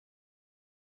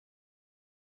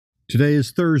Today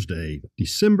is Thursday,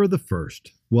 December the 1st.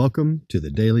 Welcome to the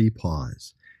Daily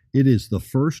Pause. It is the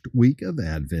first week of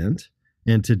Advent,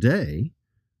 and today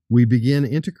we begin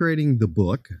integrating the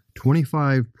book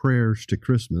 25 Prayers to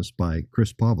Christmas by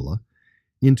Chris Pavla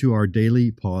into our Daily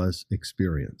Pause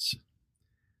experience.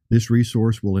 This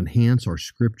resource will enhance our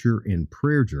scripture and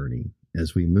prayer journey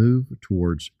as we move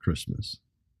towards Christmas.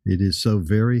 It is so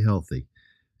very healthy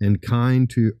and kind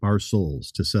to our souls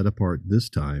to set apart this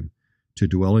time to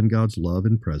dwell in God's love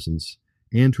and presence,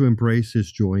 and to embrace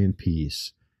His joy and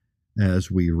peace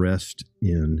as we rest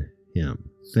in Him.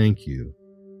 Thank you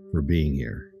for being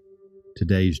here.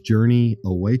 Today's journey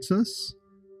awaits us.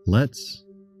 Let's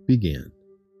begin.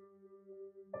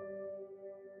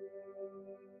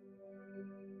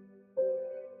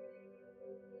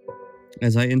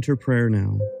 As I enter prayer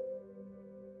now,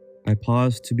 I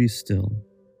pause to be still,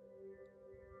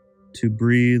 to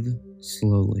breathe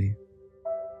slowly,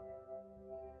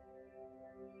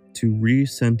 to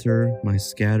recenter my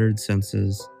scattered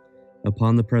senses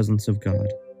upon the presence of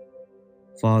God,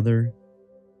 Father,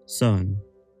 Son,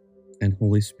 and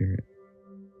Holy Spirit.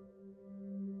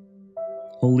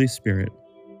 Holy Spirit,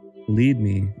 lead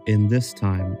me in this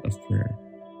time of prayer.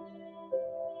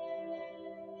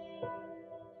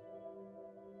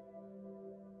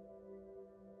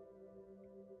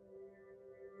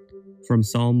 From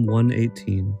Psalm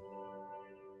 118.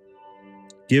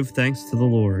 Give thanks to the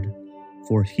Lord,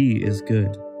 for He is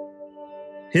good.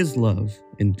 His love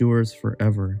endures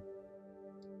forever.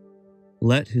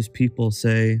 Let His people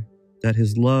say that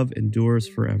His love endures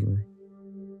forever.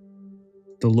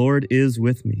 The Lord is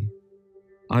with me.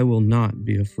 I will not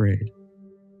be afraid.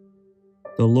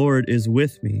 The Lord is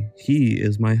with me. He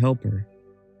is my helper.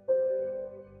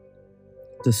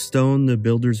 The stone the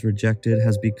builders rejected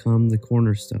has become the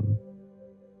cornerstone.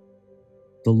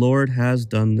 The Lord has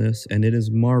done this, and it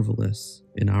is marvelous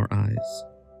in our eyes.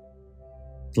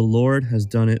 The Lord has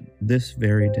done it this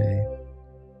very day.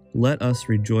 Let us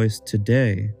rejoice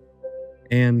today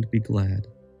and be glad.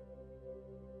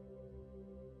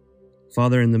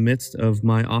 Father, in the midst of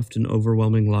my often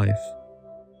overwhelming life,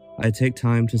 I take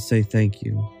time to say thank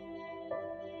you,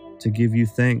 to give you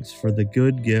thanks for the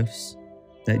good gifts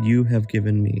that you have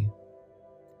given me,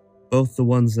 both the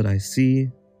ones that I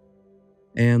see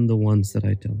and the ones that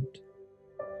I don't.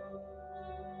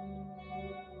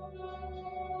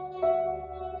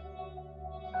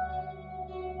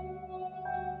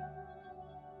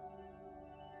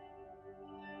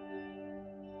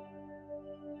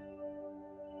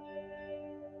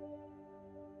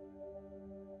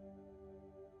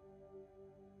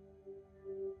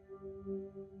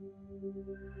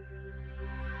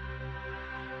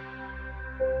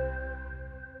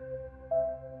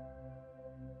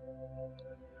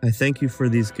 I thank you for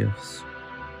these gifts,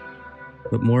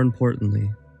 but more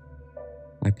importantly,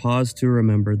 I pause to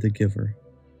remember the giver,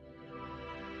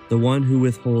 the one who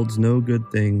withholds no good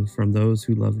thing from those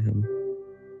who love him,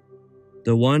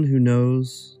 the one who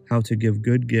knows how to give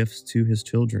good gifts to his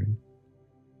children,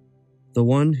 the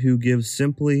one who gives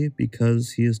simply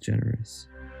because he is generous,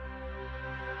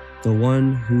 the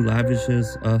one who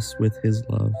lavishes us with his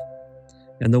love,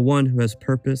 and the one who has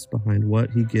purpose behind what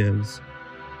he gives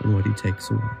and what he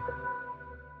takes away.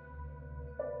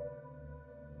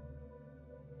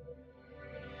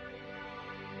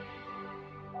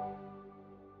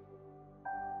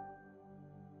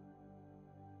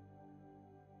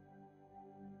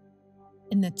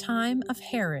 In the time of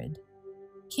Herod,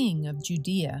 king of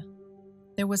Judea,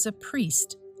 there was a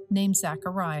priest named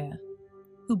Zachariah,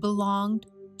 who belonged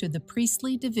to the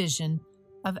priestly division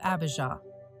of Abijah.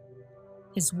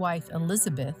 His wife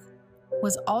Elizabeth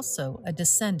was also a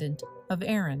descendant of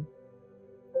Aaron.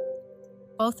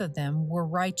 Both of them were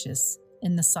righteous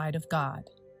in the sight of God,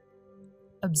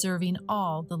 observing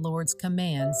all the Lord's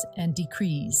commands and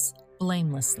decrees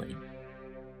blamelessly.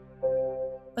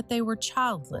 But they were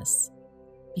childless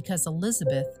because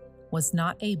Elizabeth was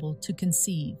not able to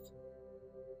conceive,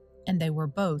 and they were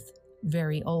both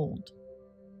very old.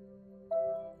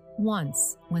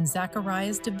 Once, when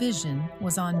Zachariah's division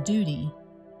was on duty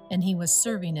and he was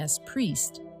serving as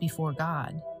priest before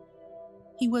God,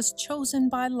 he was chosen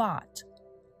by lot,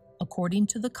 according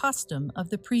to the custom of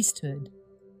the priesthood,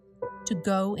 to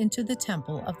go into the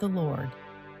temple of the Lord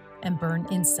and burn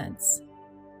incense.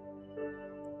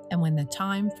 And when the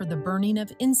time for the burning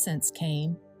of incense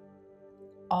came,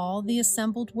 all the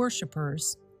assembled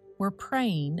worshipers were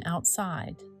praying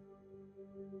outside.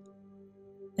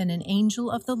 Then an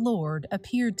angel of the Lord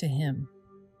appeared to him,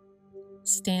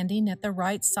 standing at the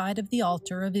right side of the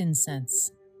altar of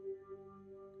incense.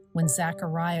 When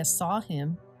Zachariah saw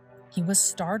him, he was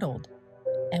startled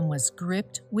and was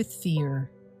gripped with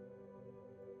fear.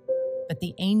 But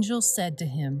the angel said to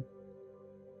him,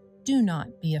 "Do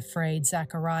not be afraid,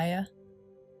 Zechariah.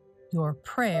 Your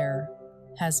prayer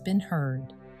has been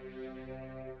heard."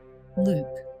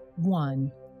 Luke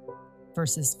 1,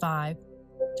 verses 5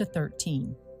 to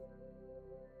 13.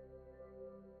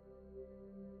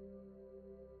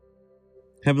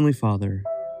 Heavenly Father,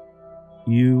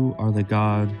 you are the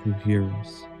God who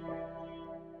hears.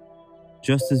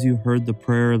 Just as you heard the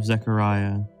prayer of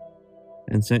Zechariah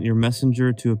and sent your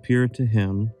messenger to appear to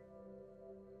him,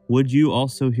 would you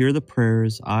also hear the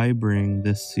prayers I bring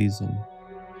this season?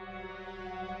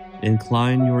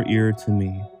 Incline your ear to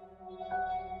me,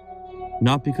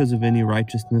 not because of any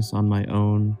righteousness on my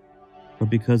own, but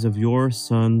because of your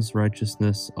Son's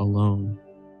righteousness alone.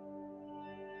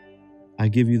 I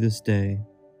give you this day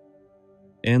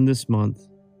and this month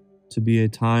to be a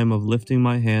time of lifting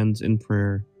my hands in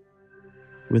prayer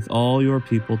with all your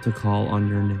people to call on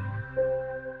your name.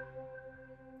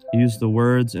 Use the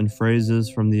words and phrases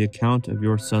from the account of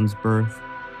your Son's birth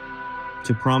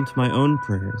to prompt my own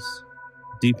prayers,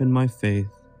 deepen my faith,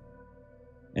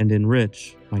 and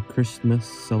enrich my Christmas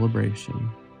celebration.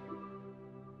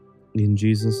 In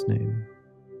Jesus' name.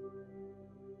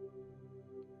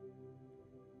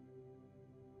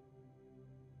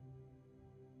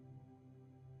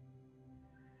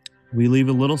 We leave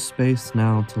a little space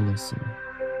now to listen,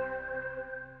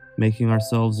 making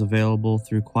ourselves available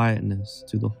through quietness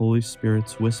to the Holy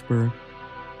Spirit's whisper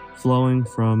flowing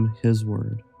from His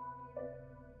Word.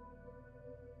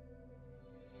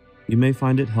 You may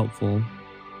find it helpful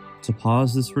to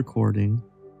pause this recording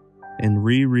and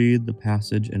reread the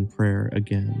passage and prayer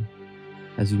again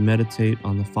as you meditate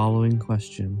on the following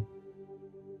question: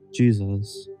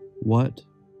 Jesus, what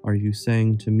are you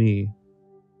saying to me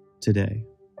today?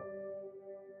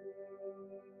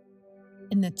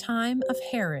 In the time of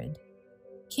Herod,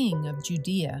 king of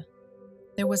Judea,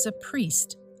 there was a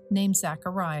priest named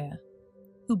Zechariah,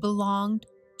 who belonged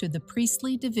to the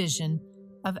priestly division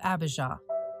of Abijah.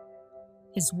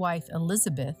 His wife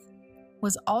Elizabeth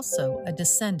was also a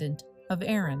descendant of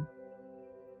Aaron.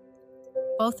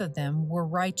 Both of them were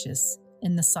righteous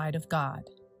in the sight of God,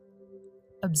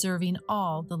 observing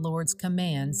all the Lord's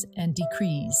commands and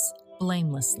decrees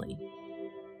blamelessly.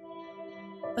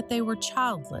 But they were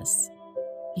childless,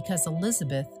 because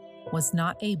Elizabeth was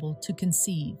not able to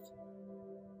conceive,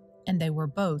 and they were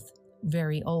both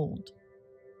very old.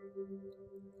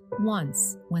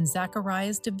 Once, when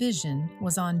Zechariah's division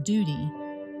was on duty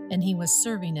and he was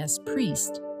serving as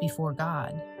priest before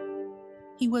God,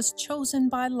 he was chosen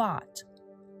by lot,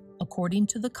 according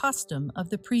to the custom of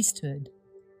the priesthood,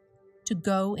 to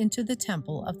go into the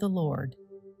temple of the Lord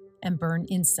and burn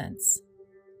incense.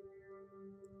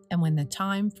 And when the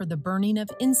time for the burning of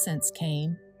incense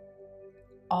came,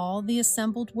 all the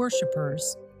assembled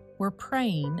worshipers were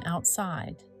praying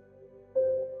outside.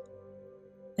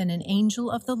 Then an angel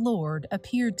of the Lord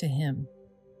appeared to him,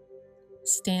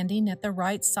 standing at the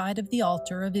right side of the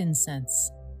altar of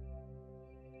incense.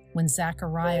 When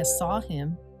Zechariah saw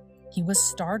him, he was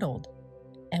startled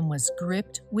and was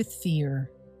gripped with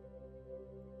fear.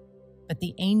 But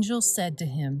the angel said to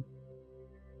him,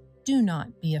 "Do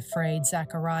not be afraid,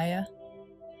 Zechariah.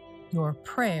 Your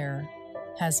prayer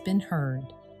has been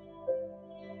heard."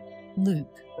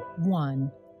 Luke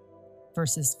 1,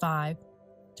 verses 5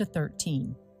 to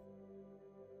 13.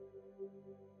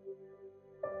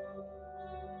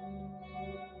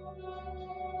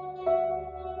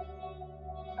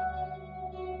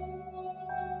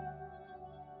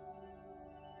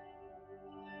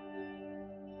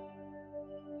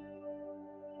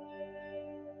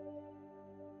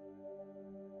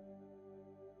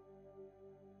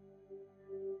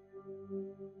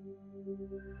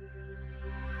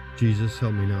 Jesus,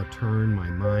 help me now turn my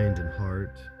mind and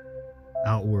heart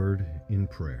outward in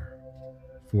prayer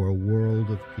for a world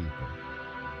of people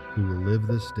who will live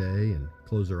this day and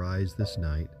close their eyes this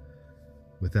night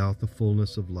without the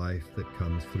fullness of life that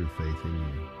comes through faith in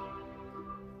you.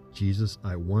 Jesus,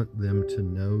 I want them to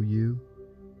know you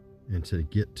and to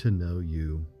get to know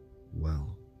you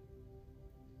well.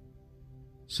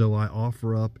 So I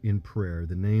offer up in prayer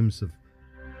the names of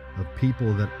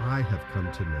people that I have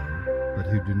come to know, but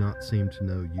who do not seem to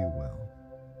know you well.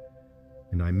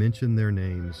 And I mention their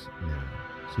names now.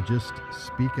 So just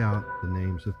speak out the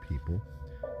names of people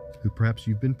who perhaps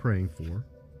you've been praying for.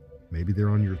 Maybe they're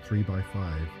on your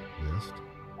 3x5 list,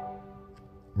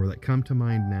 or that come to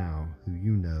mind now who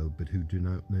you know, but who do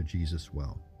not know Jesus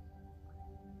well.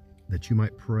 That you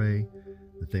might pray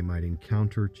that they might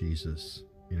encounter Jesus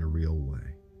in a real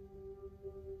way.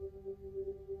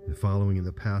 And following in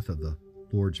the path of the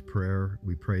Lord's Prayer,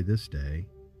 we pray this day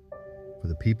for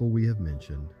the people we have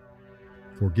mentioned.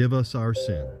 Forgive us our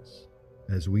sins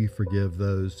as we forgive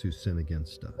those who sin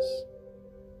against us.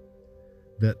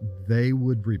 That they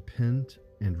would repent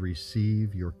and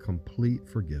receive your complete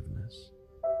forgiveness.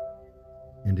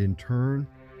 And in turn,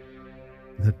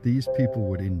 that these people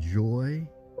would enjoy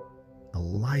a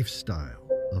lifestyle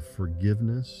of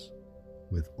forgiveness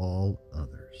with all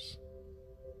others.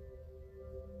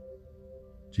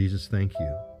 Jesus, thank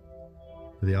you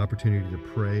for the opportunity to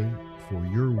pray for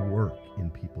your work in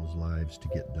people's lives to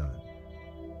get done.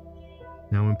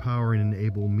 Now empower and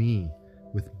enable me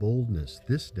with boldness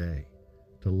this day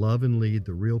to love and lead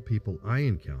the real people I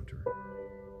encounter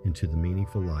into the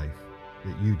meaningful life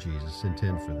that you, Jesus,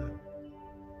 intend for them.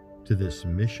 To this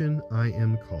mission I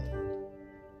am called.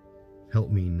 Help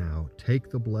me now take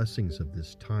the blessings of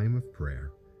this time of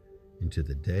prayer into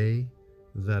the day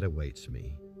that awaits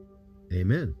me.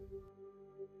 Amen.